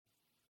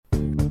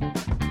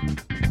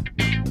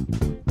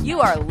You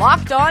are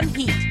Locked On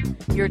Heat,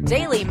 your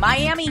daily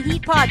Miami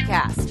Heat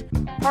podcast.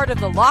 Part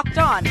of the Locked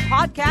On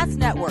Podcast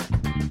Network,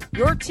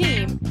 your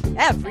team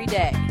every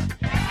day.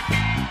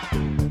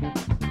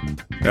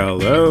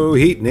 Hello,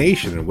 Heat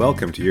Nation, and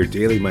welcome to your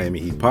daily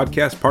Miami Heat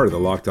podcast, part of the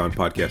Locked On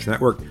Podcast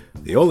Network,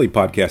 the only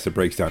podcast that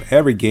breaks down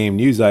every game,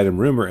 news item,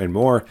 rumor, and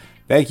more.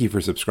 Thank you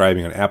for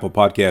subscribing on Apple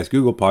Podcasts,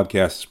 Google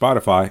Podcasts,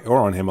 Spotify, or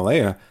on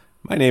Himalaya.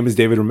 My name is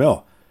David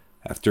Ramil.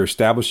 After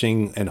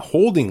establishing and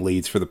holding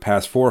leads for the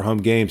past 4 home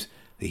games,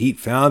 the Heat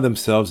found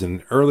themselves in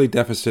an early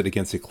deficit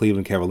against the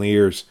Cleveland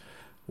Cavaliers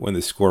when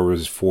the score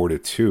was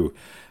 4-2.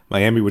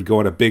 Miami would go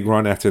on a big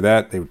run after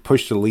that. They would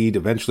push the lead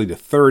eventually to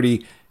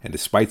 30, and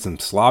despite some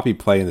sloppy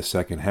play in the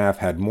second half,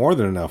 had more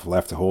than enough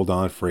left to hold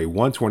on for a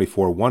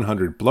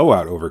 124-100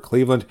 blowout over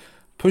Cleveland,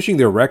 pushing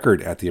their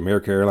record at the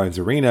American Airlines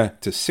Arena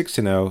to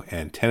 6-0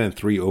 and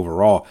 10-3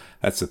 overall.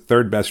 That's the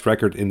third best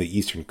record in the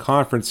Eastern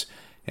Conference,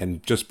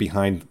 and just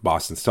behind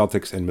Boston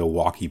Celtics and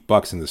Milwaukee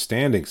Bucks in the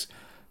standings.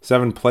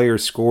 7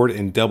 players scored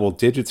in double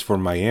digits for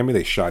Miami.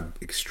 They shot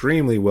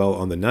extremely well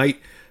on the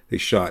night. They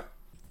shot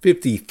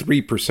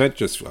 53%,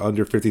 just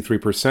under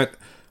 53%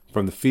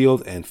 from the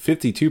field, and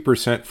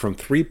 52% from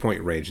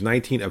three-point range,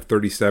 19 of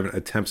 37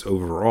 attempts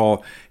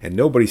overall, and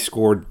nobody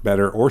scored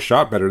better or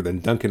shot better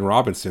than Duncan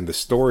Robinson, the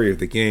story of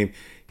the game.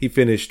 He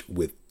finished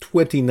with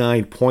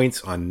 29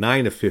 points on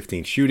 9 of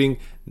 15 shooting,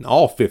 and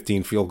all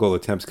 15 field goal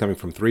attempts coming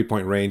from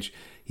three-point range.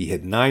 He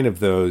hit 9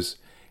 of those,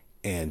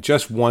 and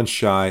just one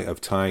shy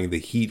of tying the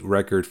Heat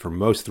record for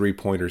most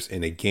three-pointers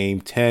in a game,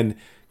 10,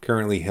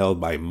 currently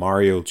held by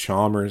Mario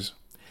Chalmers.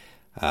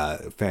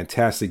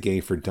 Fantastic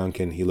game for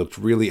Duncan. He looked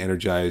really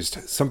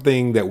energized,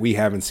 something that we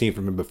haven't seen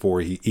from him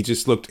before. He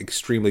just looked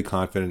extremely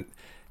confident,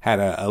 had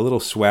a little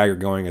swagger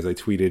going, as I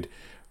tweeted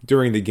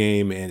during the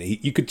game, and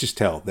you could just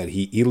tell that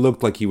he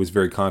looked like he was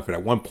very confident.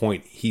 At one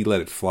point, he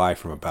let it fly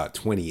from about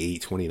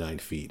 28, 29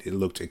 feet. It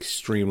looked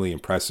extremely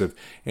impressive,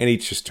 and he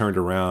just turned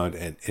around,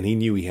 and he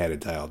knew he had it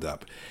dialed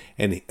up.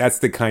 And that's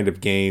the kind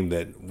of game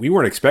that we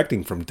weren't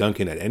expecting from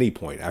Duncan at any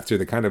point. After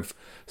the kind of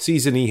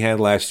season he had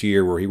last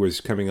year where he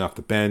was coming off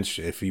the bench,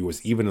 if he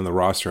was even in the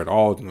roster at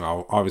all,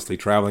 obviously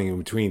traveling in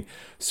between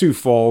Sioux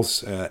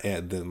Falls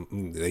and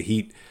the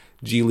Heat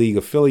G League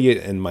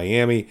affiliate and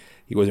Miami,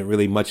 he wasn't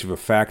really much of a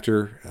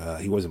factor.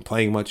 He wasn't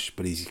playing much,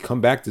 but he's come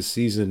back this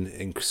season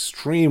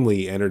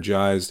extremely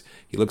energized.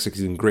 He looks like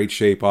he's in great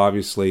shape,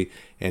 obviously,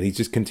 and he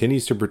just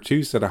continues to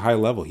produce at a high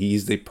level.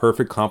 He's the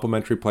perfect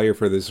complementary player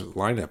for this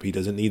lineup. He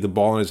doesn't need the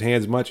ball in his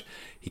hands much.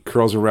 He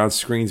curls around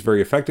screens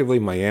very effectively.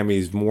 Miami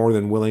is more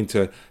than willing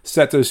to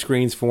set those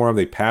screens for him.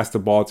 They pass the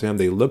ball to him.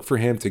 They look for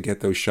him to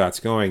get those shots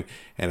going.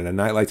 And in a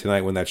night like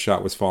tonight, when that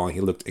shot was falling, he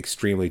looked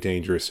extremely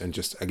dangerous and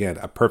just, again,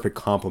 a perfect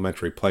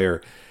complementary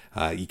player.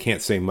 You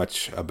can't say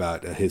much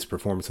about his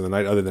performance of the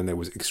night other than it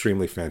was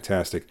extremely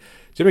fantastic.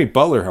 Jimmy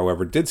Butler,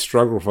 however, did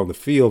struggle from the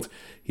field.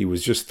 He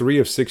was just 3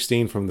 of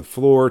 16 from the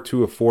floor,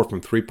 2 of 4 from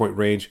three-point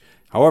range.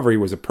 However, he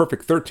was a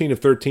perfect 13 of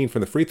 13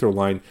 from the free throw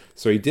line,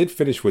 so he did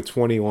finish with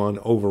 21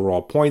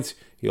 overall points.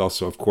 He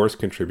also, of course,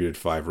 contributed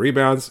 5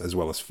 rebounds, as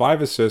well as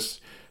 5 assists,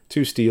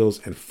 2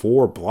 steals, and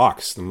 4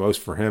 blocks, the most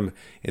for him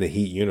in a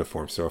Heat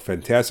uniform. So a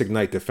fantastic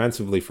night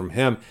defensively from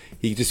him.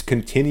 He just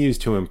continues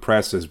to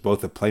impress as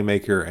both a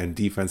playmaker and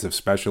defensive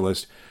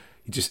specialist.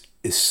 He just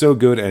is so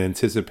good at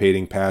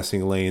anticipating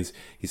passing lanes.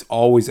 He's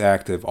always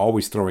active,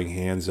 always throwing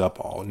hands up,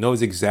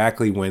 knows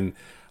exactly when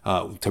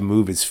to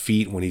move his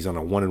feet when he's on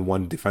a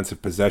one-on-one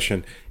defensive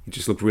possession. He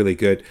just looked really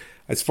good.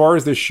 As far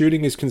as the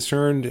shooting is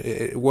concerned,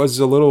 it was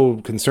a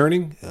little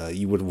concerning.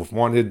 You would have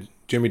wanted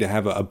Jimmy to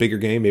have a bigger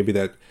game. Maybe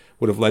that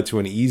would have led to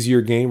an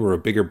easier game or a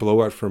bigger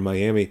blowout for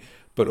Miami.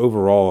 But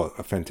overall,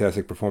 a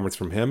fantastic performance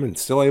from him and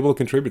still able to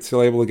contribute,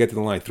 still able to get to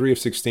the line. 3 of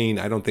 16.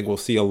 I don't think we'll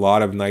see a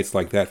lot of nights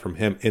like that from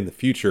him in the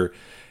future.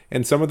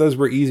 And some of those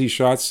were easy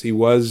shots. He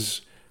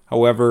was,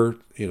 however,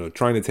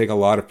 trying to take a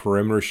lot of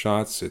perimeter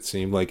shots. It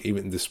seemed like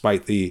even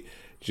despite the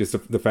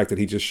fact that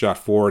he just shot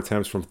 4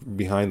 attempts from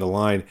behind the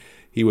line,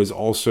 he was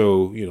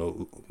also,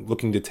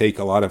 looking to take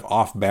a lot of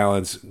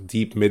off-balance,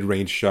 deep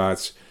mid-range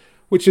shots,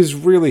 which is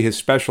really his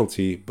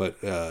specialty, but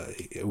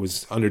it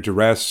was under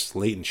duress,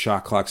 late in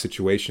shot clock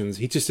situations.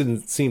 He just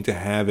didn't seem to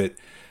have it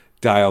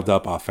dialed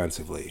up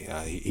offensively.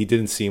 He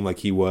didn't seem like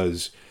he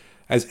was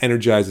as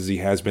energized as he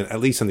has been, at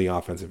least on the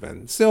offensive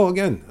end. Still,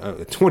 again, a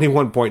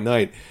 21-point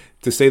night.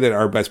 To say that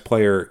our best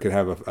player could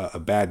have a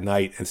bad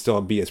night and still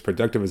be as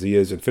productive as he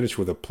is and finish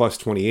with a plus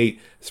 28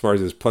 as far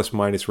as his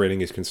plus-minus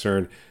rating is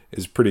concerned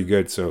is pretty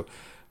good. So,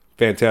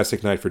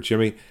 fantastic night for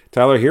Jimmy.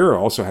 Tyler Herro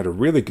also had a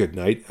really good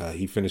night.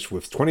 He finished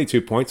with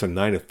 22 points on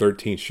 9 of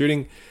 13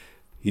 shooting.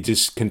 He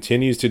just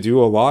continues to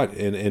do a lot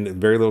in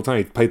very little time.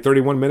 He played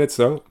 31 minutes,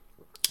 though.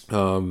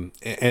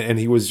 And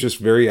he was just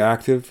very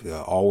active,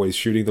 always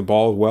shooting the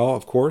ball well,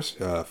 of course.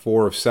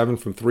 4 of 7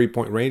 from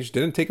three-point range.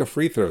 Didn't take a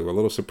free throw, a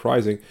little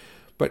surprising.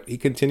 But he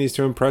continues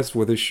to impress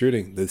with his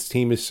shooting. This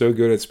team is so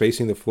good at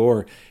spacing the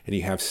floor, and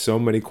you have so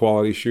many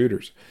quality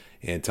shooters.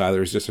 And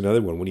Tyler is just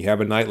another one. When you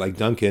have a night like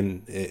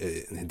Duncan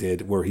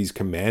did, where he's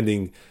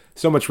commanding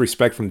so much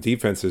respect from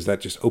defenses,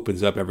 that just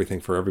opens up everything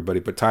for everybody.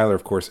 But Tyler,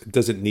 of course,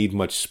 doesn't need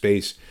much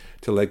space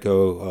to let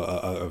go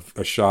of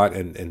a shot,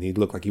 and he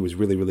looked like he was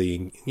really,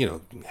 really,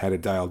 had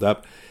it dialed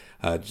up.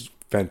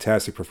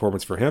 Fantastic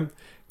performance for him.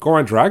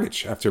 Goran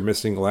Dragic, after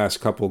missing the last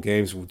couple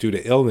games due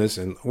to illness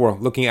or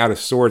looking out of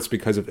sorts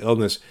because of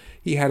illness,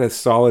 he had a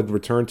solid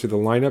return to the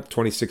lineup,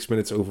 26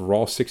 minutes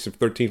overall, 6 of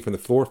 13 from the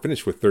floor,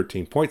 finished with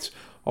 13 points,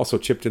 also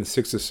chipped in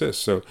 6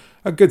 assists. So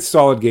a good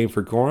solid game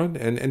for Goran,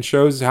 and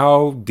shows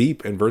how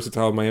deep and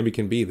versatile Miami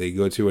can be. They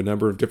go to a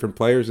number of different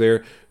players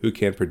there who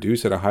can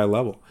produce at a high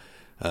level.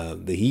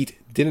 The Heat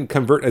didn't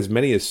convert as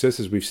many assists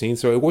as we've seen,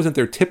 so it wasn't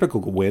their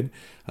typical win.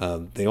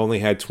 They only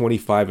had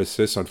 25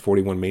 assists on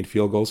 41 made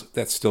field goals.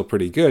 That's still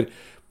pretty good,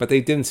 but they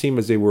didn't seem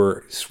as they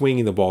were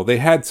swinging the ball. They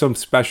had some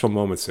special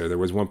moments there. There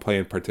was one play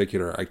in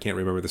particular, I can't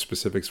remember the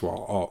specifics,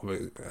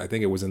 I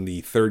think it was in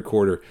the third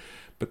quarter,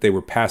 but they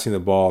were passing the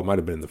ball. It might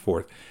have been in the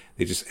fourth.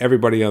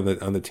 Everybody on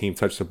the team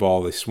touched the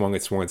ball. They swung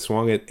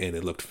it, and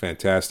it looked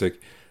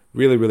fantastic.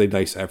 Really, really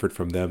nice effort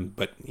from them,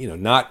 but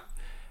not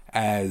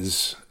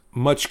as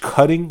much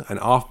cutting and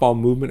off-ball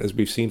movement as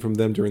we've seen from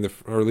them during the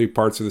early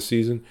parts of the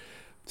season.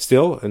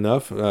 Still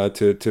enough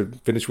to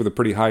finish with a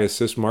pretty high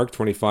assist mark.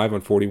 25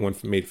 on 41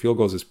 made field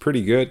goals is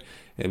pretty good,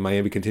 and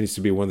Miami continues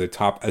to be one of the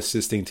top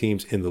assisting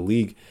teams in the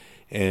league.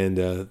 And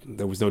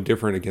that was no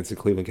different against the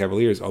Cleveland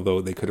Cavaliers,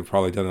 although they could have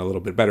probably done it a little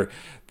bit better.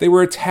 They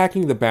were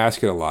attacking the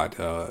basket a lot.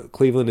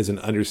 Cleveland is an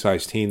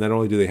undersized team. Not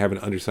only do they have an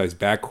undersized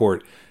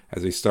backcourt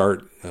as they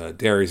start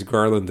Darius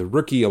Garland, the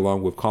rookie,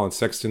 along with Colin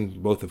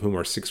Sexton, both of whom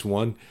are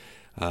 6'1",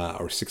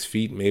 or 6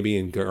 feet maybe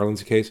in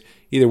Garland's case.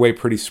 Either way,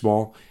 pretty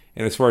small.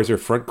 And as far as their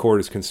front court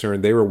is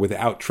concerned, they were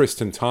without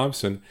Tristan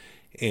Thompson,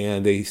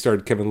 and they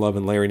started Kevin Love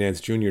and Larry Nance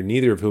Jr.,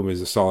 neither of whom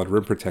is a solid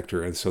rim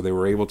protector, and so they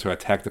were able to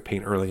attack the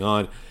paint early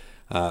on.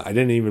 I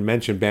didn't even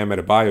mention Bam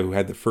Adebayo, who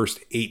had the first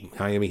 8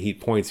 Miami Heat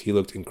points. He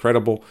looked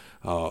incredible.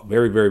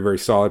 Very, very, very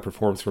solid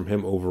performance from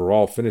him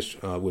overall.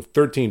 Finished with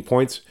 13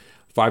 points,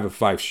 5 of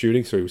 5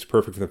 shooting, so he was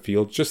perfect from the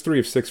field. Just 3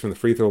 of 6 from the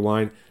free throw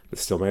line, but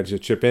still managed to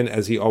chip in,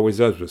 as he always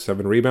does, with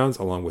 7 rebounds,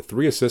 along with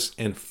 3 assists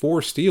and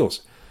 4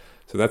 steals.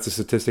 So that's a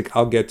statistic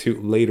I'll get to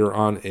later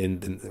on in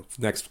the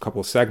next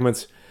couple of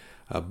segments.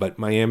 But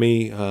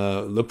Miami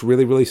looked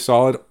really, really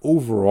solid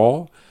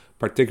overall,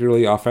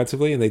 particularly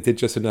offensively, and they did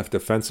just enough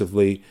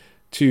defensively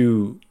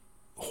to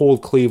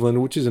hold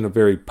Cleveland, which isn't a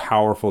very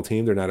powerful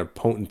team. They're not a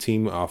potent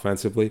team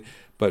offensively,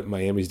 but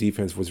Miami's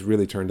defense was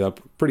really turned up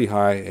pretty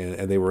high,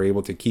 and they were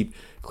able to keep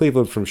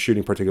Cleveland from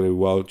shooting particularly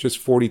well.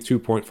 Just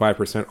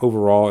 42.5%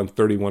 overall and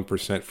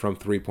 31% from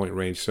three-point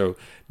range. So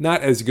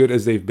not as good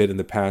as they've been in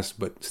the past,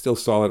 but still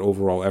solid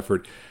overall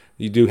effort.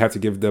 You do have to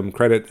give them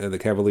credit. The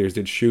Cavaliers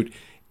did shoot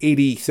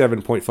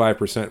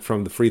 87.5%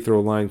 from the free throw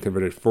line,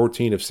 converted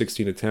 14 of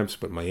 16 attempts,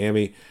 but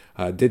Miami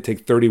did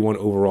take 31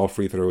 overall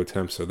free throw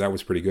attempts, so that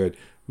was pretty good.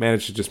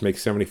 Managed to just make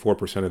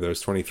 74% of those,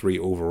 23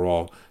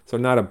 overall. So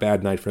not a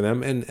bad night for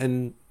them,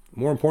 and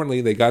more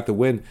importantly, they got the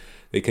win.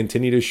 They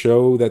continue to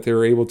show that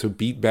they're able to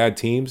beat bad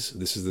teams.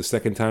 This is the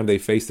second time they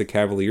faced the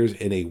Cavaliers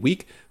in a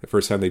week. The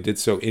first time they did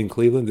so in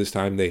Cleveland. This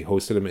time they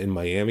hosted them in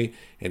Miami,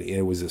 and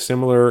it was a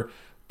similar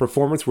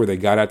performance where they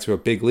got out to a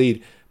big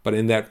lead. But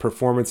in that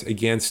performance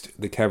against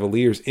the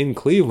Cavaliers in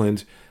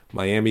Cleveland,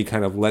 Miami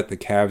kind of let the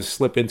Cavs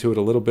slip into it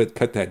a little bit,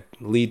 cut that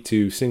lead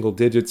to single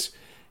digits,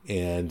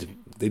 and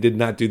they did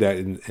not do that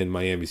in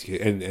Miami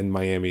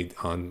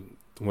on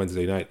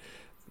Wednesday night.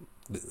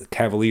 The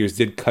Cavaliers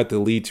did cut the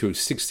lead to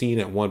 16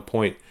 at one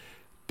point,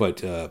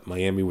 but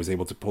Miami was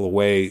able to pull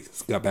away,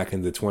 got back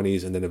into the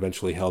 20s, and then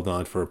eventually held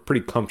on for a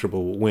pretty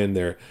comfortable win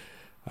there.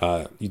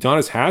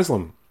 Udonis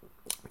Haslem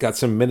got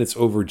some minutes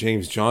over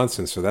James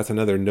Johnson, so that's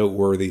another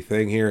noteworthy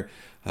thing here.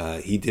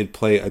 He did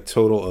play a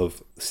total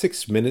of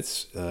 6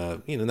 minutes,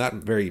 not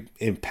very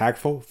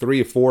impactful,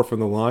 3 of 4 from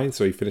the line,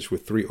 so he finished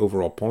with 3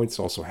 overall points,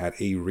 also had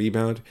a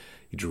rebound.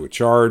 He drew a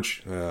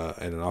charge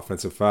and an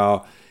offensive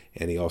foul,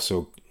 and he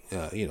also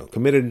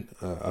committed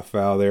a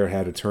foul there,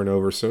 had a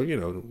turnover, so,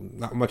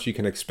 not much you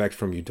can expect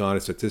from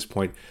Udonis at this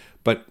point,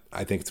 but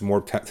I think it's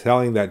more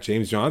telling that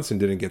James Johnson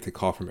didn't get the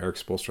call from Erik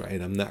Spoelstra,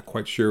 and I'm not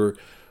quite sure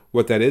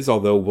what that is,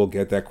 although we'll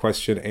get that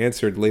question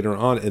answered later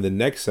on in the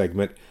next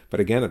segment. But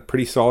again, a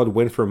pretty solid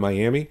win for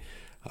Miami,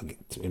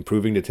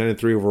 improving to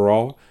 10-3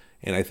 overall.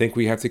 And I think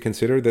we have to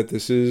consider that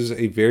this is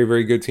a very,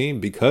 very good team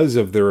because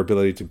of their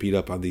ability to beat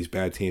up on these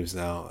bad teams.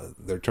 Now,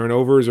 their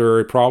turnovers are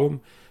a problem,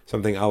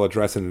 something I'll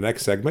address in the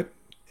next segment,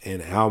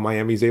 and how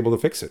Miami's able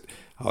to fix it.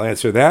 I'll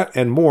answer that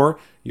and more.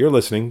 You're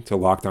listening to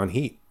Locked On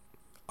Heat.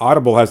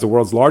 Audible has the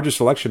world's largest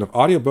selection of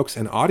audiobooks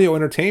and audio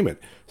entertainment.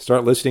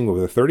 Start listening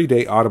with a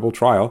 30-day Audible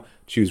trial.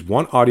 Choose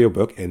 1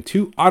 audiobook and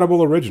 2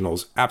 Audible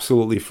originals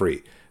absolutely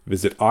free.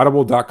 Visit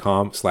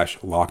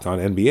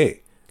audible.com/LockedOnNBA.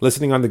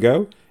 Listening on the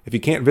go? If you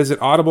can't visit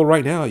Audible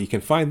right now, you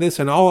can find this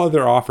and all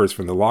other offers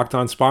from the Locked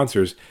On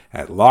sponsors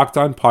at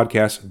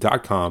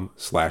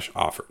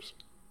LockedOnPodcast.com/offers.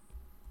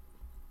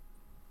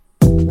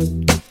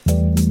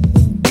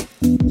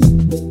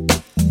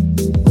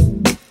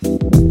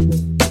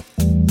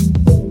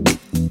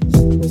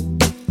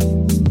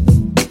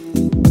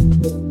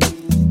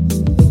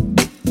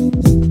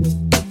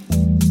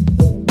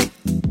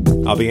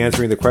 I'll be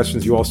answering the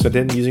questions you all sent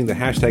in using the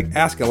hashtag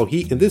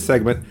AskLOHeat in this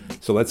segment,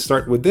 so let's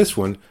start with this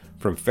one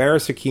from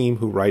Faris Hakeem,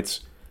 who writes,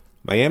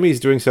 Miami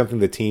is doing something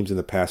that teams in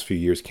the past few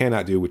years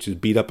cannot do, which is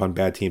beat up on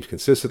bad teams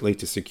consistently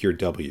to secure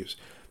W's.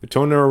 The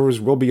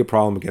turnovers will be a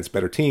problem against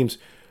better teams.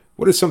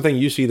 What is something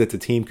you see that the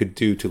team could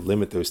do to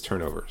limit those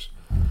turnovers?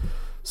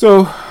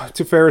 So,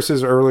 to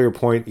Ferris's earlier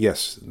point,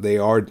 yes, they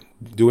are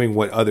doing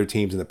what other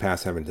teams in the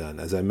past haven't done.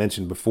 As I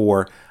mentioned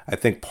before, I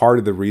think part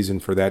of the reason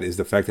for that is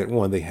the fact that,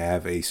 one, they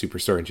have a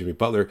superstar in Jimmy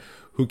Butler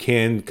who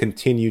can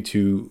continue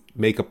to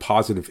make a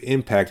positive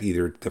impact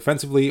either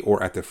defensively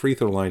or at the free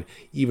throw line,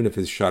 even if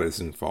his shot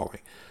isn't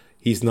falling.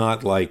 He's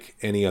not like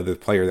any other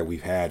player that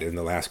we've had in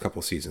the last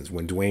couple seasons.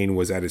 When Dwayne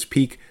was at his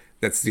peak,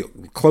 that's the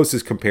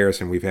closest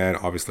comparison we've had.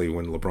 Obviously,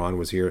 when LeBron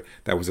was here,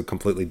 that was a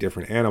completely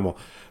different animal.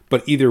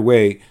 But either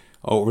way,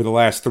 over the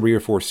last 3 or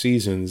 4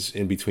 seasons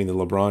in between the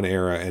LeBron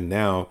era and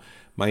now,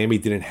 Miami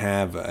didn't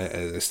have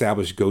an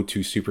established go-to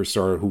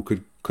superstar who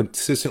could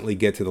consistently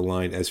get to the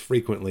line as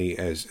frequently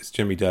as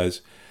Jimmy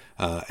does.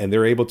 And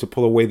they're able to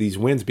pull away these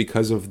wins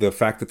because of the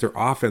fact that their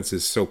offense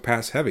is so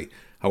pass-heavy.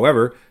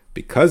 However,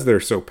 because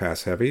they're so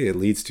pass-heavy, it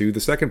leads to the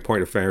second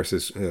point of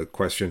Ferris's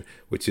question,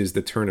 which is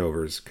the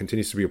turnovers.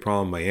 Continues to be a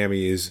problem.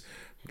 Miami is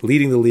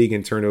leading the league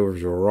in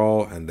turnovers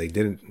overall, and they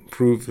didn't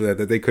prove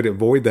that they could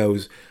avoid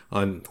those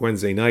on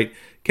Wednesday night.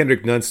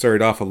 Kendrick Nunn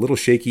started off a little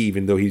shaky,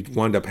 even though he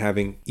wound up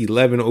having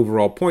 11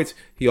 overall points.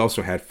 He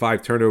also had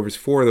 5 turnovers.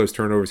 4 of those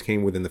turnovers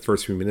came within the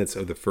first few minutes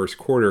of the first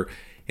quarter,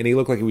 and he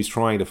looked like he was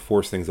trying to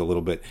force things a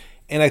little bit.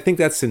 And I think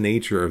that's the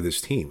nature of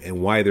this team,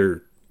 and why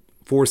they're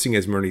forcing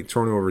as many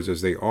turnovers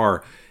as they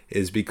are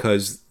is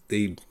because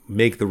they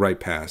make the right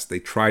pass. They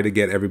try to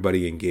get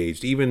everybody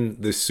engaged. Even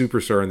the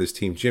superstar on this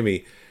team,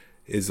 Jimmy,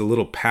 is a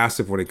little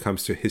passive when it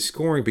comes to his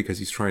scoring because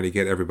he's trying to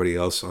get everybody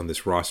else on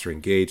this roster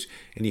engaged.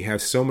 And you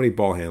have so many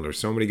ball handlers,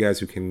 so many guys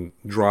who can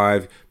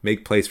drive,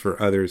 make plays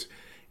for others.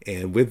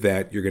 And with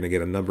that, you're going to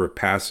get a number of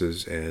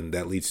passes, and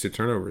that leads to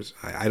turnovers.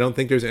 I don't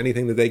think there's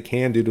anything that they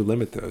can do to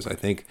limit those. I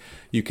think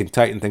you can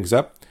tighten things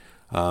up.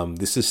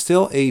 This is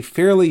still a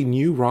fairly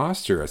new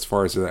roster as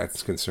far as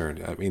that's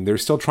concerned. I mean, they're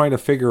still trying to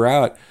figure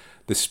out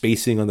the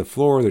spacing on the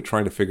floor. They're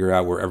trying to figure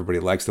out where everybody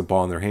likes the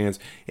ball in their hands.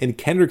 In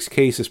Kendrick's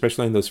case,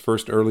 especially in those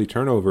first early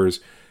turnovers,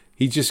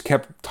 he just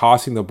kept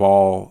tossing the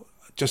ball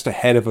just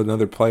ahead of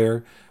another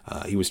player.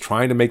 He was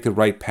trying to make the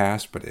right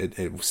pass, but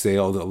it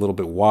sailed a little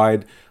bit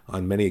wide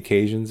on many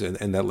occasions,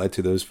 and that led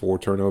to those 4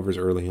 turnovers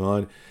early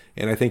on.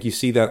 And I think you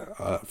see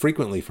that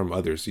frequently from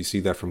others. You see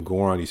that from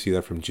Goran, you see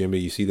that from Jimmy,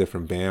 you see that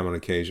from Bam on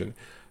occasion.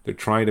 They're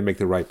trying to make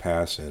the right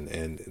pass,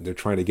 and they're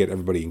trying to get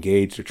everybody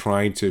engaged. They're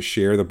trying to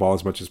share the ball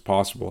as much as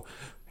possible.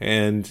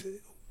 And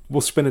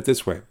we'll spin it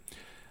this way.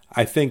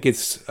 I think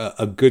it's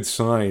a good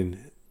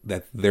sign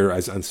that they're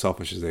as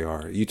unselfish as they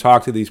are. You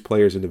talk to these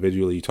players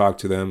individually, you talk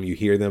to them, you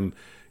hear them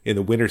in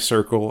the winner's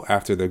circle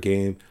after the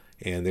game,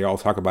 and they all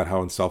talk about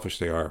how unselfish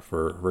they are.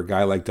 For a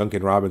guy like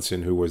Duncan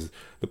Robinson, who was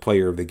the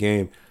player of the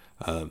game,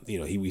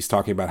 he was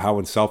talking about how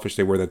unselfish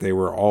they were, that they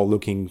were all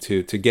looking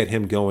to get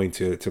him going,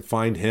 to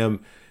find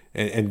him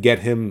and get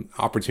him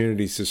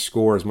opportunities to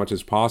score as much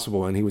as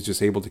possible, and he was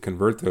just able to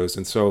convert those.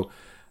 And so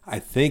I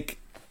think,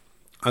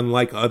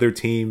 unlike other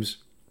teams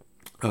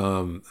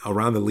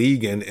around the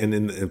league and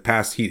in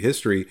past Heat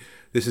history,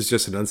 this is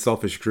just an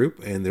unselfish group,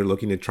 and they're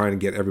looking to try and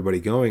get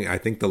everybody going. I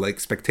think the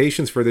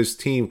expectations for this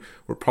team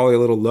were probably a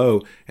little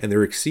low, and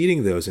they're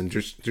exceeding those, and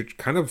they're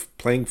kind of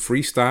playing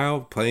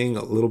freestyle, playing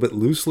a little bit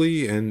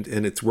loosely, and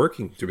it's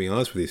working, to be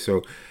honest with you.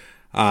 So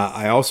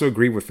I also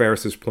agree with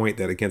Ferris's point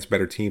that against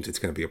better teams, it's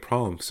going to be a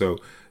problem. So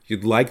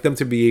you'd like them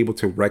to be able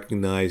to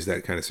recognize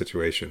that kind of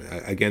situation.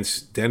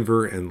 Against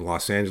Denver and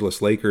Los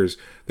Angeles Lakers,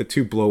 the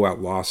 2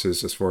 blowout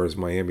losses as far as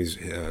Miami's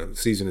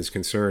season is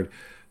concerned,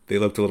 they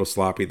looked a little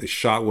sloppy. The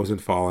shot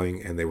wasn't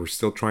falling, and they were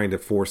still trying to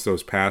force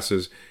those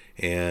passes,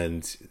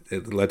 and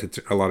it led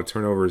to a lot of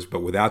turnovers.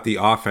 But without the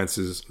offense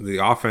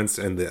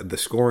and the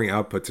scoring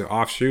output to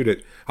offset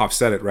it,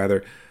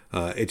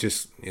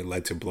 it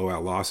led to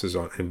blowout losses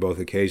in both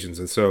occasions.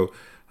 And so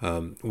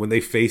when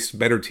they face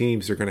better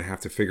teams, they're going to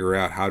have to figure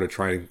out how to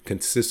try and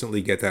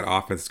consistently get that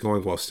offense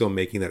going while still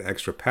making that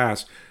extra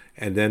pass,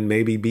 and then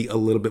maybe be a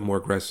little bit more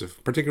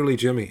aggressive, particularly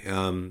Jimmy.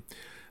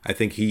 I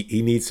think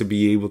he needs to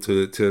be able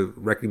to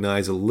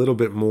recognize a little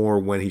bit more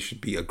when he should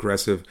be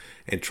aggressive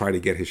and try to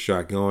get his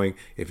shot going.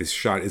 If his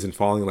shot isn't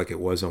falling like it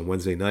was on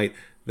Wednesday night,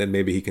 then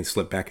maybe he can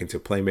slip back into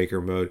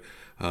playmaker mode.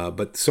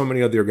 But so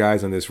many other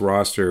guys on this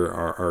roster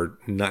are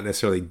not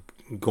necessarily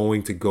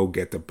going to go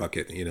get the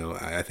bucket.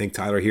 I think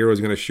Tyler Hero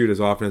is going to shoot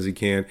as often as he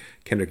can.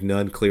 Kendrick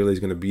Nunn clearly is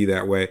going to be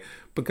that way.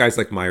 But guys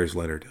like Myers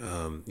Leonard,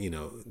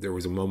 there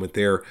was a moment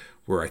there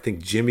where I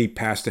think Jimmy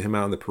passed to him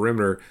out on the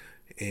perimeter,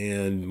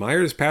 and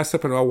Myers passed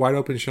up a wide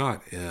open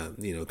shot.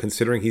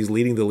 Considering he's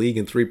leading the league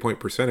in 3-point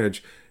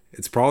percentage,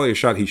 it's probably a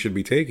shot he should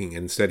be taking.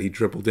 Instead, he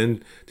dribbled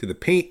in to the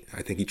paint.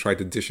 I think he tried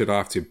to dish it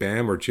off to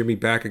Bam or Jimmy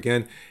back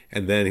again,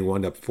 and then he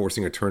wound up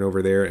forcing a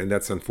turnover there. And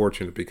that's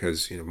unfortunate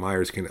because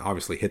Myers can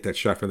obviously hit that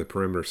shot from the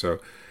perimeter. So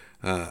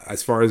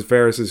As far as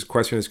Varys's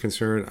question is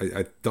concerned,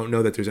 I don't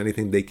know that there's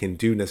anything they can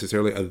do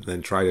necessarily other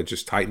than try to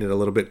just tighten it a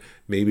little bit,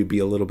 maybe be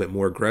a little bit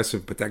more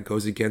aggressive, but that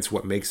goes against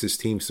what makes this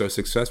team so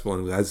successful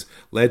and has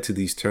led to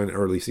these 10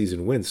 early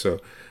season wins. So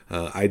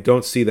I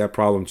don't see that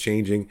problem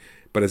changing,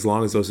 but as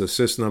long as those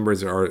assist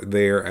numbers are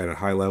there at a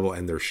high level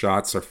and their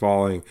shots are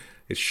falling,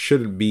 it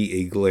shouldn't be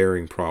a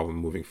glaring problem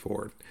moving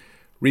forward.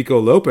 Rico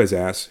Lopez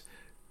asks,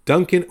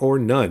 Duncan or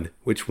none,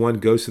 which one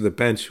goes to the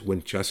bench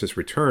when Justice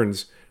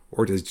returns?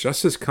 Or does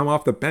Justice come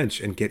off the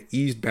bench and get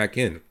eased back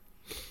in?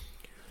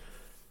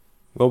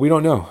 Well, we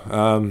don't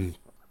know.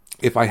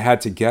 If I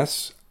had to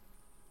guess,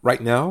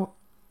 right now,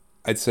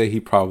 I'd say he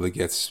probably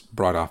gets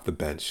brought off the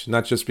bench.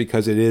 Not just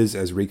because it is,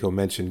 as Rico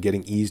mentioned,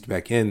 getting eased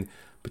back in,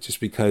 but just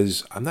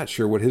because I'm not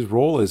sure what his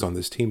role is on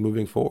this team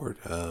moving forward.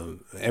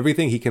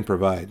 Everything he can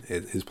provide,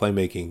 his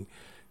playmaking,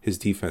 his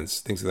defense,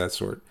 things of that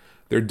sort,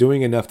 they're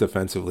doing enough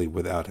defensively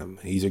without him.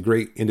 He's a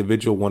great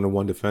individual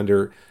one-on-one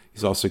defender.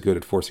 He's also good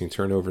at forcing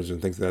turnovers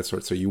and things of that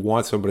sort. So you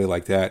want somebody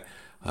like that,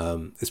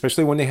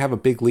 especially when they have a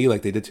big lead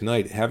like they did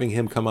tonight. Having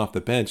him come off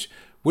the bench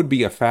would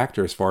be a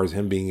factor as far as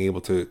him being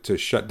able to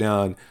shut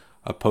down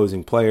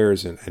opposing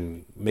players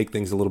and make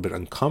things a little bit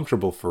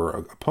uncomfortable for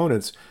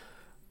opponents.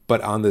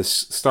 But on this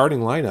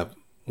starting lineup,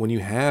 when you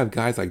have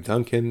guys like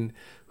Duncan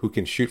who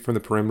can shoot from the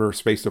perimeter,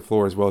 space the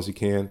floor as well as he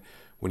can,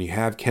 when you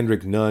have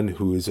Kendrick Nunn,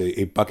 who is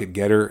a bucket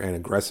getter and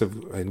aggressive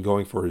and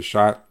going for his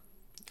shot,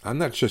 I'm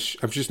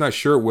just not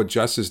sure what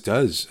Justice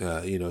does.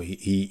 He's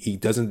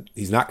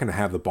not going to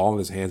have the ball in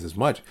his hands as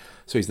much,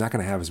 so he's not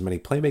going to have as many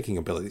playmaking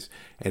abilities,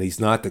 and he's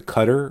not the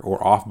cutter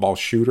or off-ball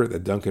shooter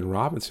that Duncan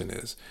Robinson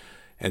is.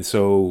 And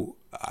so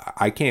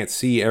I can't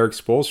see Eric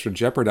Spoelstra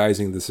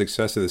jeopardizing the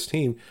success of this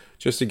team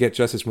just to get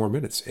Justice more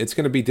minutes. It's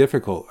going to be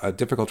a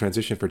difficult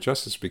transition for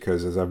Justice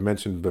because, as I've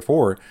mentioned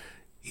before,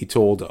 he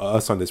told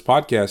us on this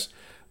podcast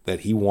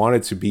that he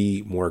wanted to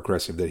be more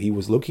aggressive, that he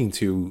was looking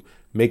to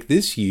make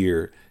this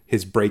year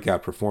his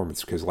breakout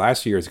performance, because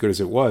last year, as good as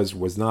it was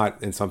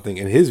not,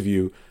 in his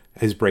view,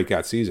 his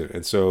breakout season.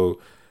 And so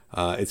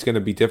it's going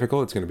to be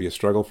difficult. It's going to be a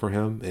struggle for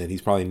him, and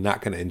he's probably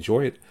not going to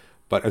enjoy it.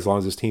 But as long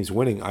as his team's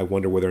winning, I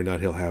wonder whether or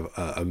not he'll have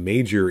a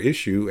major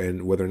issue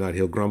and whether or not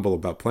he'll grumble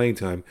about playing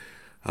time.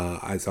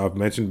 As I've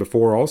mentioned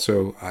before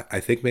also, I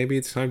think maybe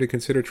it's time to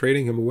consider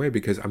trading him away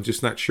because I'm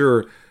just not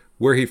sure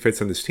where he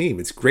fits on this team.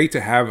 It's great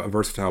to have a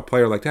versatile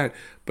player like that,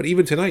 but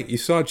even tonight, you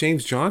saw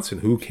James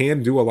Johnson, who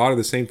can do a lot of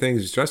the same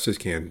things as Justice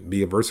can,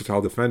 be a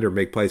versatile defender,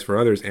 make plays for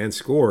others, and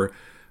score.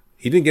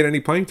 He didn't get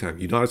any playing time.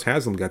 Udonis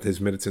Haslem got his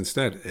minutes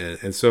instead.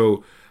 And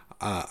so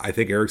I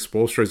think Eric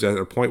Spoelstra is at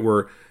a point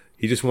where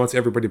he just wants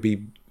everybody to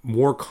be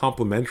more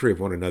complementary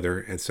of one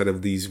another instead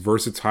of these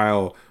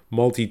versatile,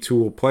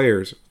 multi-tool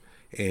players.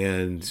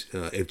 And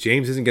if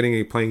James isn't getting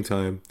any playing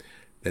time,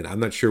 then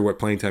I'm not sure what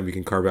playing time you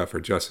can carve out for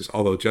Justice.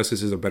 Although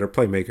Justice is a better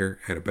playmaker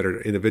and a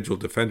better individual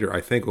defender, I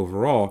think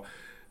overall,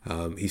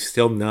 he's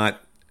still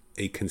not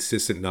a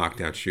consistent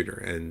knockdown shooter.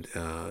 And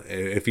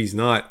if he's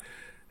not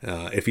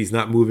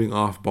moving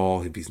off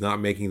ball, if he's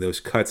not making those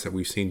cuts that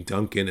we've seen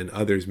Duncan and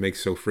others make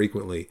so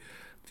frequently,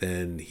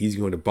 then he's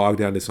going to bog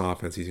down this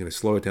offense. He's going to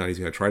slow it down. He's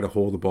going to try to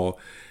hold the ball.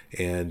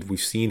 And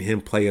we've seen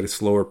him play at a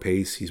slower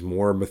pace. He's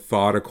more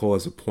methodical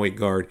as a point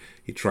guard.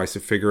 He tries to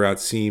figure out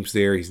seams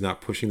there. He's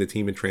not pushing the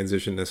team in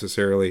transition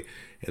necessarily,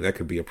 and that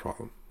could be a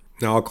problem.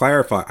 Now, I'll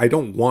clarify. I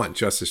don't want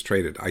Justice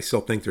traded. I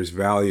still think there's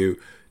value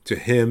to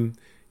him,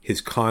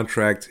 his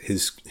contract,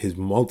 his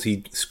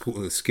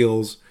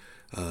multi-skills.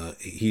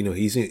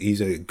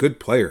 He's a good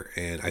player,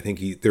 and I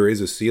think there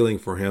is a ceiling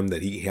for him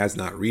that he has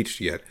not reached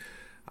yet.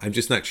 I'm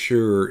just not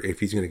sure if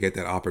he's going to get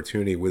that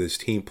opportunity with his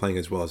team playing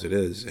as well as it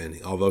is. And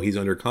although he's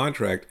under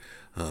contract,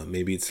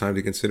 maybe it's time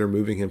to consider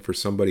moving him for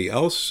somebody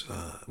else,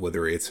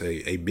 whether it's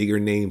a bigger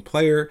name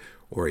player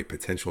or a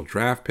potential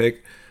draft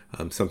pick,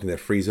 something that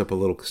frees up a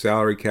little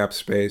salary cap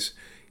space.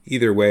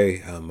 Either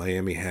way,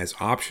 Miami has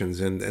options,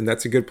 and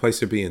that's a good place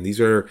to be in. These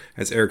are,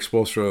 as Eric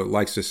Spoelstra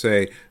likes to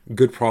say,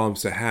 good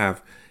problems to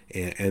have.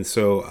 And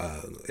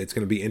so it's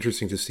going to be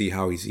interesting to see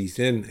how he's eased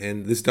in.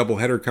 And this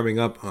doubleheader coming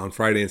up on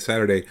Friday and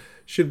Saturday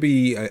should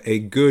be a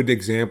good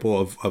example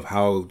of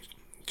how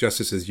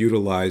Justice is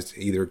utilized,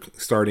 either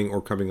starting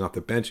or coming off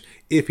the bench,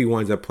 if he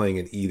winds up playing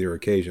in either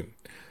occasion.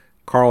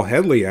 Carl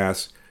Headley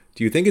asks,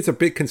 do you think it's a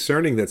bit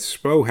concerning that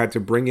Spo had to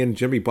bring in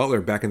Jimmy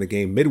Butler back in the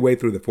game midway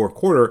through the fourth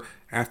quarter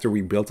after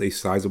we built a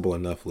sizable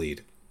enough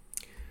lead?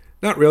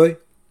 Not really.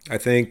 I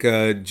think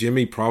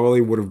Jimmy probably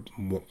would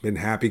have been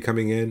happy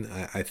coming in.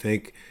 I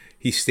think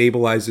he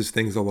stabilizes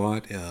things a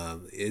lot.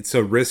 It's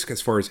a risk as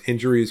far as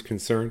injury is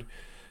concerned.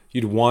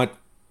 You'd want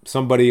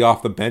somebody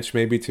off the bench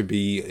maybe to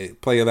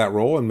play that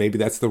role, and maybe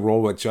that's the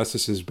role that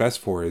Justice is best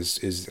for,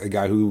 is a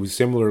guy who's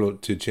similar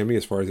to Jimmy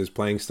as far as his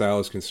playing style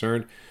is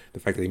concerned. The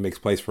fact that he makes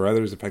plays for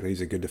others, the fact that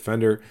he's a good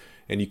defender,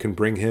 and you can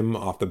bring him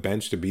off the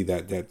bench to be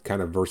that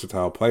kind of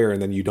versatile player,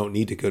 and then you don't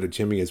need to go to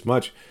Jimmy as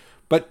much.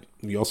 But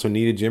you also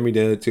needed Jimmy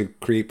to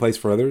create plays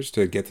for others,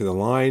 to get to the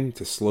line,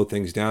 to slow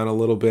things down a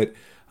little bit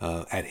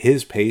at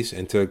his pace,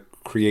 and to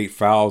create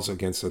fouls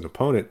against an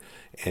opponent.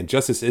 And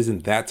Justice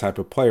isn't that type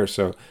of player.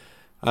 So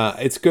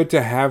It's good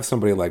to have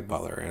somebody like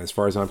Butler, and as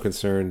far as I'm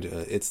concerned,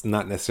 it's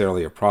not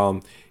necessarily a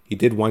problem. He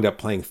did wind up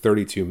playing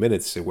 32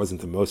 minutes. It wasn't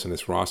the most on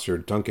this roster.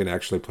 Duncan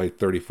actually played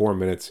 34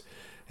 minutes,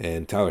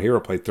 and Tyler Hero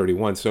played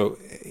 31. So,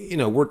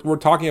 we're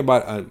talking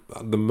about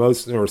the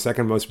most or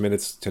second most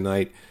minutes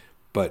tonight,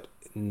 but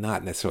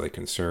not necessarily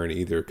concerned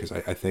either, because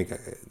I think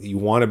you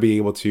want to be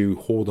able to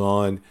hold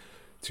on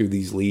to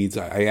these leads.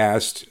 I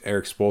asked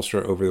Eric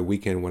Spoelstra over the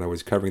weekend when I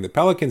was covering the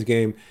Pelicans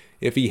game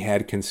if he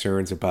had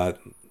concerns about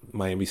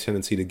Miami's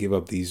tendency to give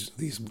up these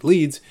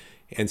leads,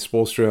 and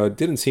Spoelstra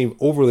didn't seem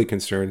overly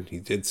concerned. He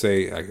did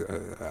say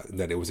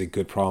that it was a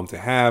good problem to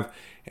have,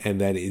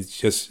 and that it's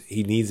just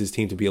he needs his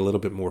team to be a little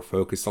bit more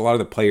focused. A lot of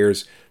the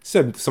players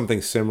said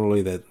something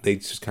similarly, that they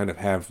just kind of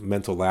have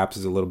mental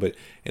lapses a little bit,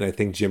 and I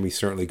think Jimmy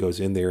certainly goes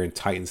in there and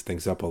tightens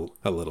things up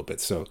a little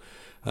bit. So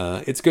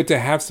it's good to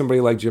have somebody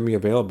like Jimmy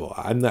available.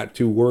 I'm not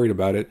too worried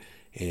about it,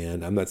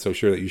 and I'm not so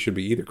sure that you should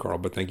be either, Carl,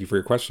 but thank you for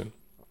your question.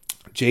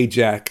 J.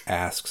 Jack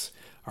asks,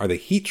 are the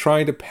Heat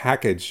trying to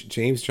package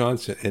James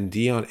Johnson and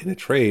Dion in a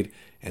trade,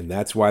 and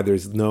that's why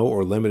there's no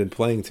or limited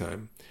playing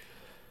time?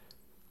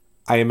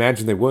 I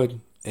imagine they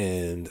would,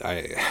 and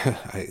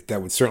I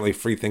that would certainly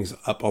free things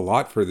up a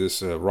lot for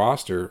this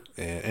roster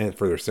and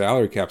for their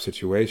salary cap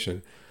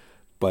situation.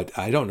 But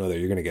I don't know that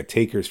you're going to get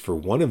takers for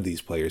one of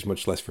these players,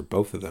 much less for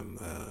both of them.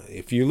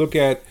 If you look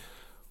at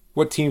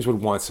what teams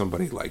would want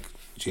somebody like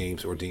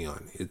James or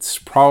Dion, it's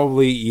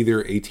probably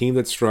either a team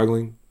that's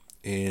struggling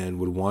and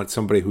would want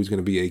somebody who's going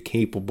to be a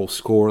capable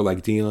scorer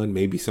like Dion,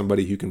 maybe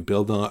somebody who can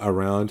build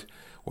around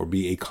or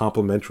be a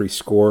complementary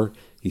scorer.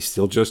 He's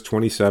still just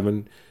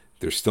 27.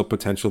 There's still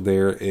potential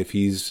there if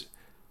he's,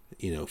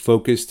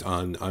 focused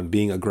on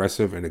being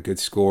aggressive and a good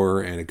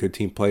scorer and a good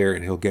team player,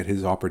 and he'll get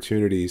his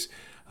opportunities.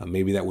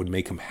 Maybe that would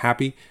make him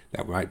happy.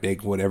 That might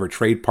make whatever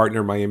trade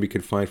partner Miami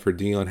could find for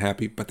Dion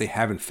happy, but they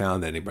haven't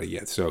found anybody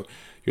yet. So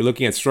you're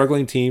looking at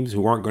struggling teams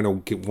who aren't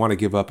going to want to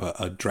give up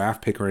a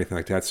draft pick or anything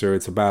like that. So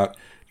it's about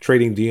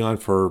trading Dion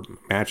for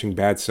matching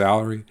bad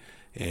salary,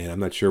 and I'm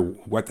not sure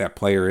what that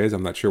player is.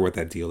 I'm not sure what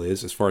that deal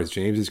is. As far as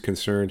James is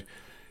concerned,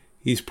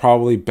 he's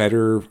probably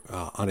better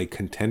on a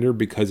contender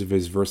because of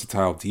his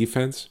versatile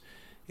defense,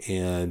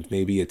 and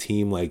maybe a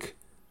team like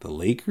the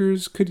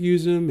Lakers could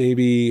use him.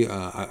 Maybe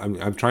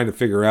I'm trying to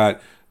figure out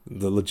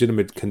the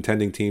legitimate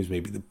contending teams.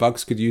 Maybe the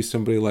Bucks could use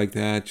somebody like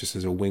that, just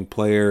as a wing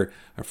player,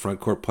 a front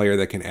court player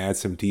that can add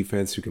some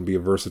defense, who can be a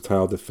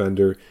versatile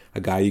defender,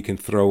 a guy you can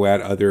throw at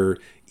other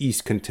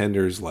East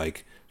contenders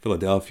like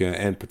Philadelphia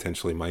and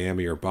potentially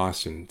Miami or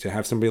Boston. To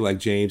have somebody like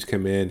James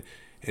come in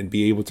and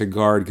be able to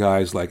guard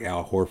guys like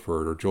Al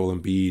Horford or Joel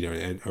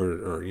Embiid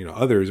or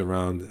others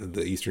around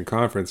the Eastern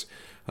Conference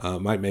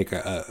might make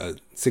a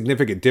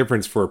significant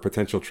difference for a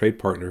potential trade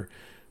partner.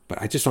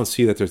 But I just don't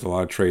see that there's a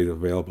lot of trades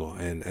available.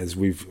 And as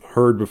we've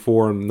heard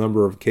before on a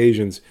number of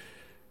occasions,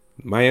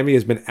 Miami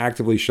has been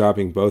actively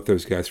shopping both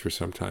those guys for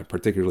some time,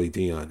 particularly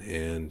Dion.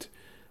 And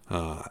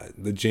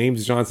the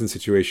James Johnson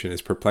situation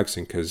is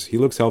perplexing because he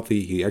looks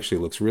healthy. He actually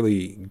looks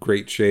really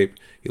great shape.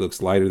 He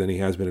looks lighter than he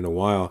has been in a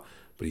while,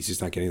 but he's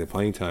just not getting the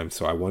playing time.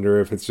 So I wonder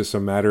if it's just a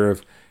matter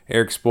of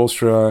Eric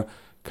Spoelstra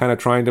kind of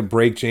trying to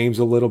break James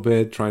a little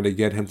bit, trying to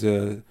get him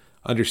to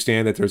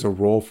understand that there's a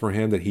role for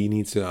him that he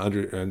needs to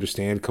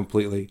understand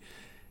completely.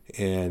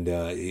 And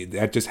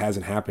that just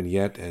hasn't happened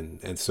yet.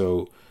 And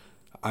so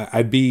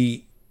I'd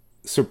be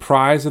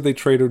surprised if they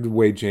traded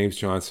away James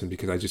Johnson,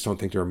 because I just don't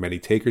think there are many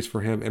takers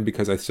for him, and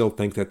because I still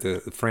think that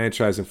the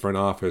franchise and front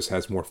office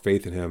has more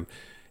faith in him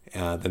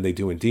than they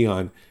do in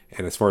Dion.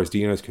 And as far as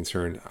Dion is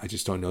concerned, I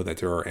just don't know that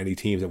there are any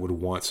teams that would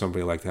want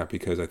somebody like that,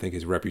 because I think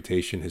his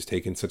reputation has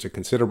taken such a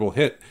considerable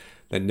hit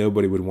that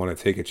nobody would want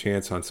to take a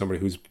chance on somebody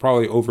who's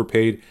probably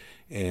overpaid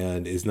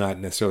and is not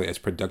necessarily as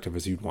productive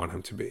as you'd want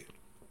him to be.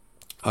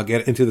 I'll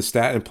get into the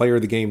stat and player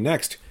of the game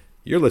next.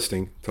 You're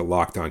listening to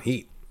Locked On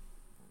Heat.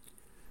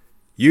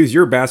 Use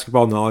your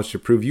basketball knowledge to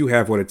prove you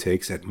have what it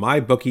takes at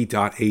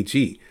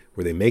mybookie.ag,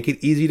 where they make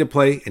it easy to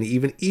play and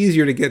even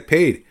easier to get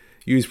paid.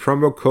 Use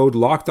promo code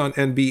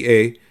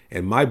LOCKEDONNBA,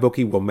 and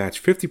MyBookie will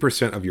match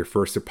 50% of your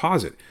first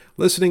deposit.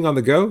 Listening on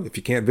the go, if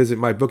you can't visit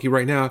MyBookie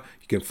right now,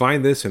 you can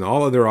find this and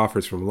all other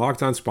offers from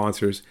Locked On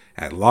sponsors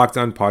at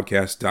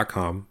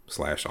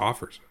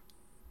LockedOnPodcast.com/offers.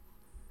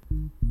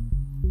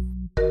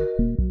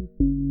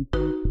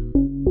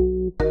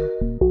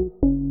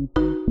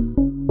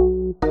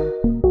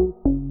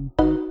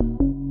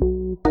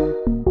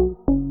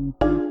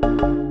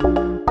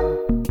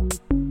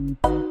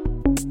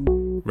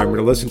 Remember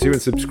to listen to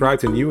and subscribe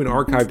to new and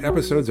archived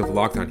episodes of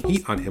Locked On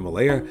Heat on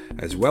Himalaya,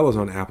 as well as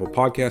on Apple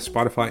Podcasts,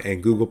 Spotify,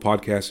 and Google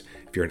Podcasts.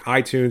 If you're in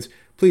iTunes,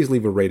 please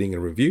leave a rating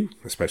and review,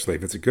 especially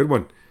if it's a good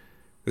one.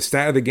 The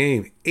stat of the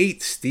game,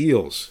 8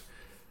 steals.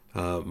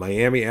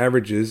 Miami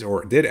averages,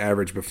 or did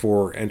average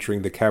before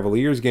entering the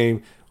Cavaliers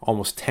game,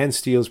 almost 10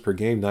 steals per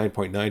game,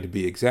 9.9 to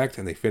be exact,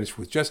 and they finished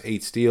with just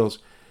 8 steals.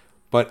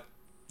 But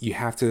you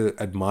have to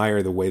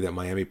admire the way that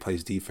Miami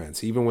plays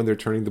defense. Even when they're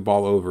turning the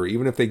ball over,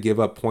 even if they give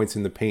up points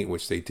in the paint,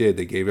 which they did,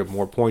 they gave up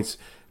more points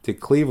to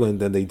Cleveland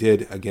than they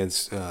did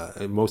against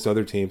most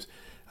other teams.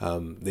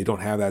 They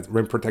don't have that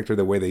rim protector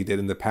the way they did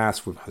in the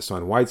past with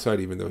Hassan Whiteside,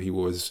 even though he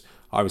was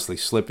obviously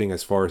slipping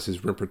as far as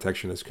his rim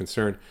protection is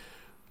concerned.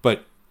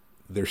 But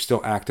they're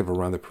still active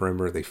around the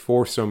perimeter. They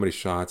force so many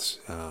shots.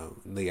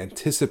 They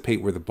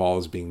anticipate where the ball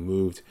is being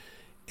moved,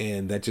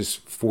 and that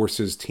just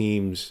forces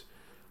teams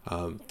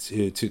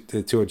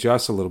to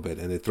adjust a little bit,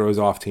 and it throws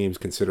off teams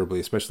considerably,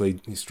 especially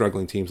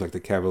struggling teams like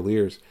the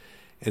Cavaliers.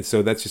 And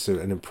so that's just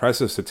an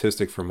impressive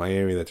statistic for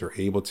Miami that they're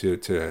able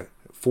to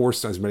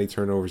force as many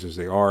turnovers as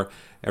they are.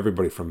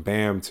 Everybody from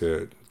Bam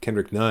to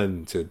Kendrick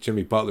Nunn to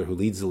Jimmy Butler, who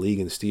leads the league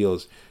in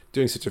steals,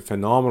 doing such a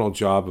phenomenal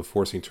job of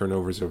forcing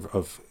turnovers,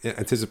 of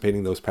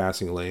anticipating those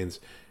passing lanes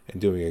and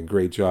doing a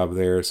great job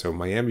there. So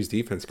Miami's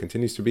defense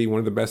continues to be one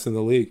of the best in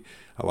the league.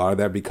 A lot of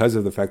that because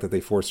of the fact that they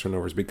force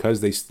turnovers,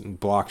 because they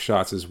block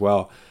shots as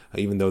well.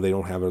 Even though they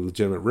don't have a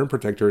legitimate rim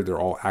protector, they're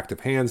all active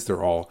hands.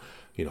 They're all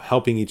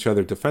helping each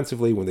other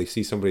defensively. When they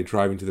see somebody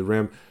driving to the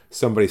rim,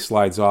 somebody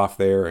slides off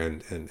there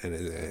and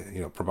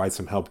provides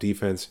some help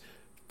defense.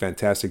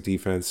 Fantastic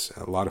defense,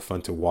 a lot of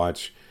fun to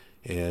watch.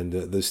 And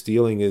the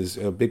stealing is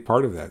a big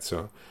part of that.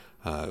 So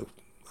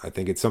I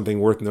think it's something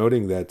worth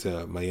noting that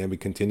Miami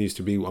continues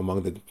to be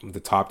among the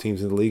top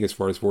teams in the league as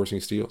far as forcing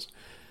steals.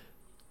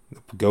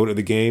 Go to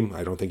the game.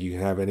 I don't think you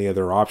can have any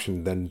other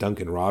option than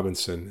Duncan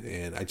Robinson.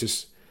 And I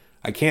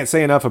can't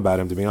say enough about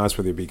him, to be honest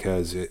with you,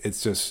 because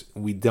it's just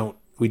we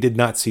did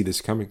not see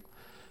this coming.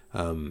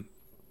 I've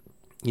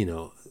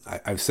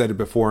said it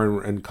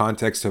before in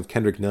context of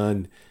Kendrick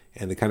Nunn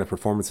and the kind of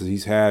performances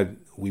he's had.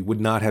 We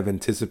would not have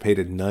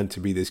anticipated Nunn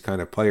to be this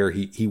kind of player.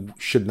 He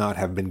should not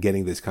have been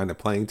getting this kind of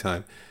playing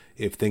time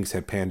if things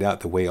had panned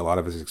out the way a lot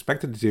of us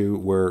expected to do,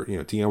 where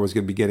Dion was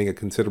going to be getting a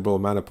considerable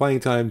amount of playing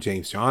time,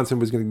 James Johnson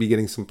was going to be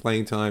getting some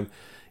playing time,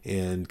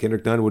 and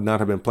Kendrick Nunn would not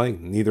have been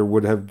playing. Neither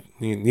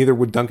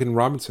would Duncan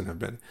Robinson have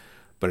been.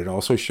 But it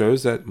also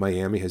shows that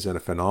Miami has done a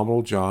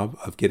phenomenal job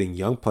of getting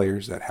young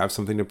players that have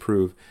something to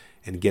prove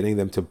and getting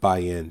them to buy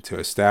in, to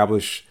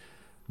establish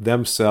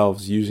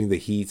themselves using the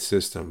Heat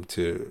system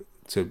to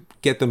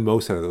get the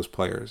most out of those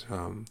players.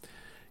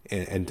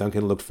 And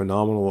Duncan looked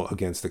phenomenal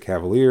against the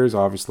Cavaliers,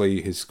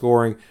 obviously his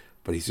scoring,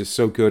 but he's just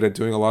so good at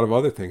doing a lot of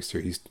other things too.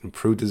 He's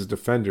improved as a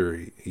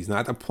defender. He's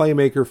not a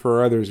playmaker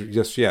for others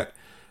just yet.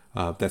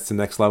 That's the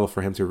next level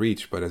for him to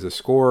reach. But as a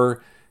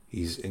scorer,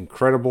 he's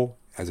incredible.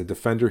 As a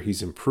defender,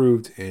 he's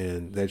improved,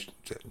 and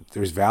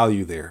there's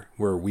value there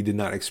where we did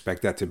not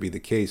expect that to be the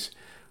case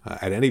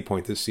at any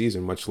point this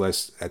season, much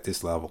less at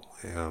this level.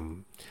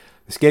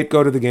 The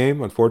scapegoat of the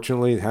game,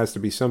 unfortunately, it has to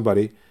be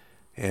somebody,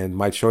 and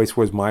my choice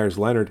was Myers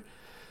Leonard,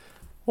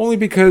 only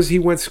because he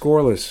went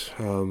scoreless,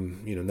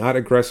 not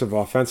aggressive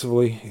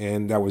offensively,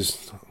 and that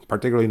was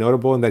particularly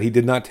notable in that he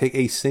did not take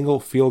a single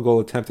field goal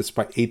attempt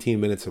despite 18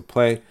 minutes of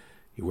play.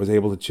 He was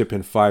able to chip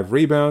in 5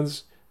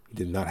 rebounds. He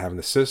did not have an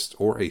assist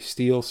or a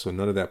steal, so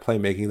none of that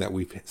playmaking that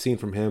we've seen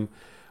from him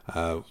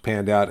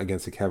panned out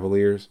against the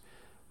Cavaliers.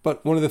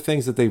 But one of the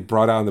things that they've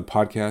brought out in the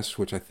podcast,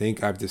 which I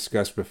think I've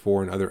discussed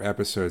before in other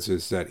episodes,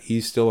 is that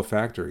he's still a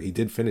factor. He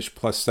did finish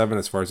 +7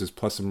 as far as his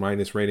plus and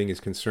minus rating is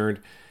concerned,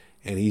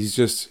 and he's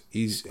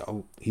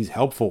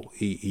helpful.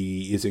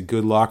 He is a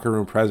good locker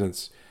room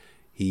presence.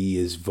 He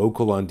is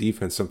vocal on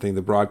defense, something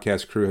the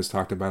broadcast crew has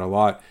talked about a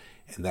lot,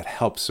 and that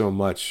helps so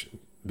much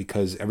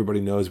because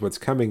everybody knows what's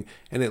coming,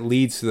 and it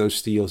leads to those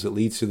steals. It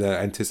leads to the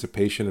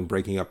anticipation and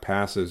breaking up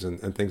passes and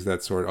things of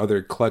that sort,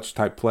 other clutch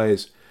type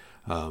plays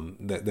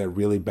that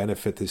really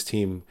benefit this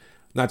team,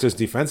 not just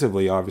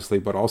defensively, obviously,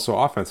 but also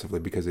offensively,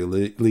 because they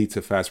lead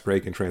to fast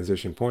break and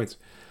transition points.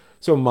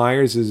 So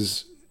Myers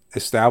is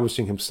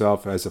establishing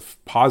himself as a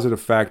positive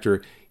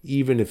factor,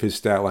 even if his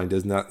stat line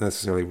does not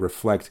necessarily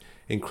reflect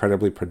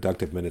incredibly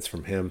productive minutes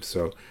from him.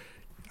 So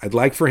I'd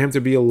like for him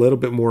to be a little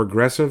bit more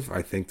aggressive.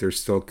 I think there's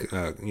still,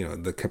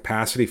 the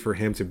capacity for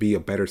him to be a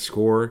better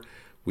scorer.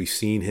 We've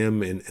seen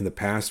him in the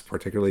past,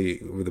 particularly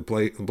with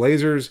the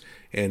Blazers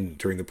and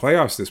during the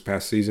playoffs this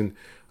past season,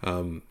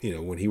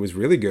 when he was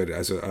really good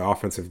as an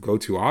offensive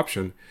go-to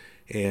option.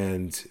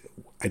 And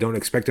I don't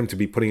expect him to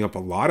be putting up a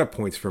lot of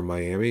points for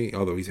Miami,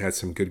 although he's had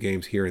some good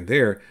games here and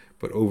there.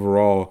 But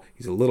overall,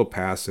 he's a little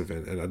passive,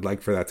 and I'd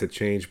like for that to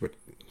change, but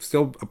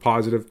still a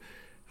positive.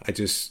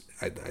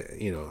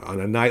 On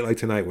a night like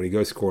tonight when he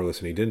goes scoreless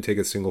and he didn't take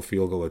a single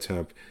field goal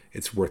attempt,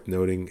 it's worth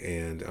noting.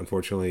 And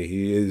unfortunately,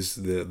 he is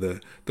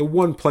the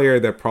one player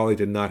that probably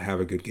did not have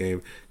a good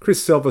game.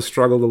 Chris Silva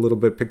struggled a little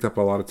bit, picked up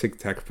a lot of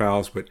tic-tac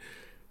fouls, but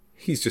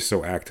he's just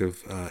so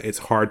active. It's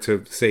hard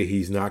to say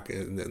he's not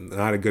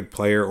a good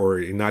player or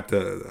not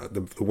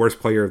the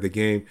worst player of the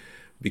game,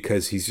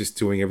 because he's just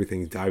doing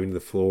everything, diving to the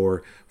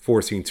floor,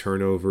 forcing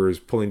turnovers,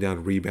 pulling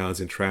down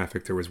rebounds in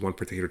traffic. There was one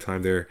particular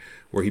time there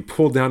where he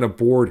pulled down a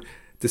board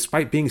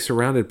despite being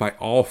surrounded by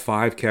all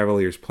 5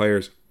 Cavaliers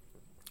players.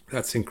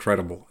 That's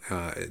incredible.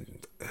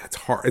 It's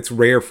hard. It's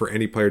rare for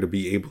any player to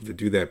be able to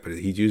do that, but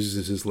he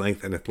uses his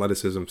length and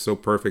athleticism so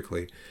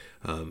perfectly.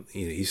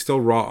 He's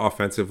still raw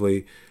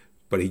offensively,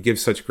 but he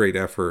gives such great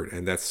effort,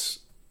 and that's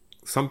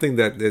something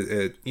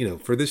that,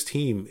 for this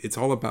team, it's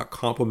all about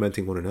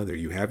complementing one another.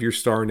 You have your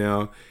star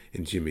now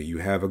in Jimmy. You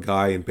have a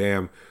guy in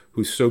Bam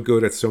who's so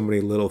good at so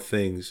many little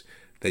things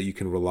that you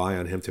can rely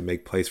on him to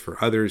make plays for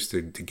others,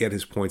 to get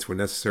his points when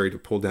necessary, to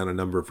pull down a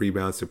number of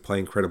rebounds, to play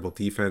incredible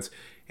defense.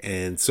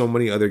 And so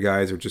many other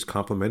guys are just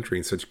complementary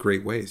in such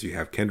great ways. You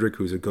have Kendrick,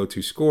 who's a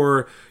go-to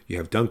scorer. You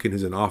have Duncan,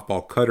 who's an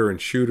off-ball cutter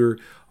and shooter.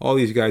 All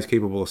these guys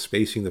capable of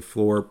spacing the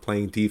floor,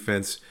 playing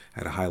defense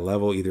at a high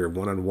level, either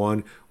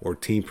one-on-one or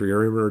team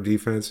perimeter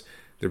defense.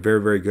 They're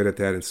very, very good at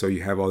that. And so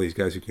you have all these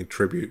guys who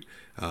contribute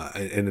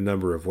in a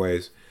number of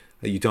ways.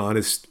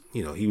 Udonis,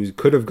 he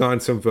could have gone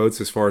some votes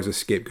as far as a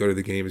scapegoat of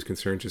the game is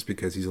concerned, just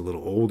because he's a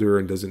little older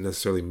and doesn't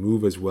necessarily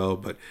move as well.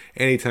 But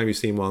anytime you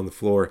see him on the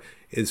floor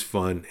is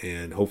fun,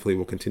 and hopefully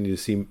we'll continue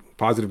to see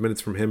positive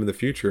minutes from him in the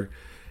future.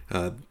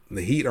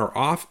 The Heat are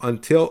off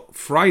until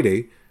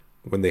Friday,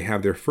 when they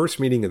have their first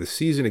meeting of the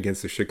season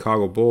against the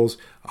Chicago Bulls.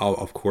 I'll,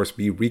 of course,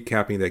 be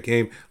recapping that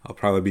game. I'll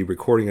probably be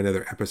recording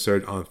another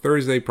episode on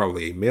Thursday,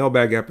 probably a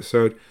mailbag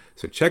episode.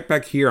 So check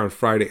back here on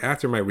Friday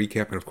after my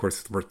recap, and of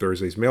course for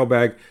Thursday's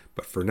mailbag.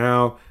 But for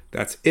now,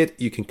 that's it.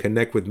 You can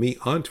connect with me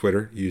on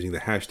Twitter using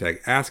the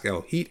hashtag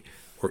AskLHeat,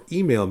 or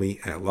email me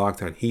at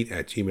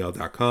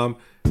lockedonheat@gmail.com.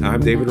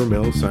 I'm David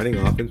Ramil, signing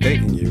off and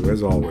thanking you,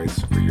 as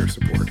always, for your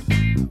support.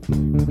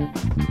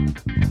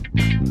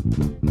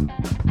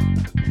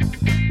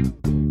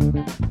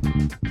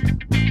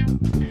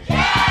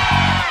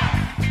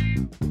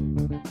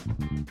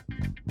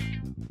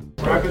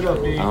 Wrap it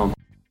up, Dave.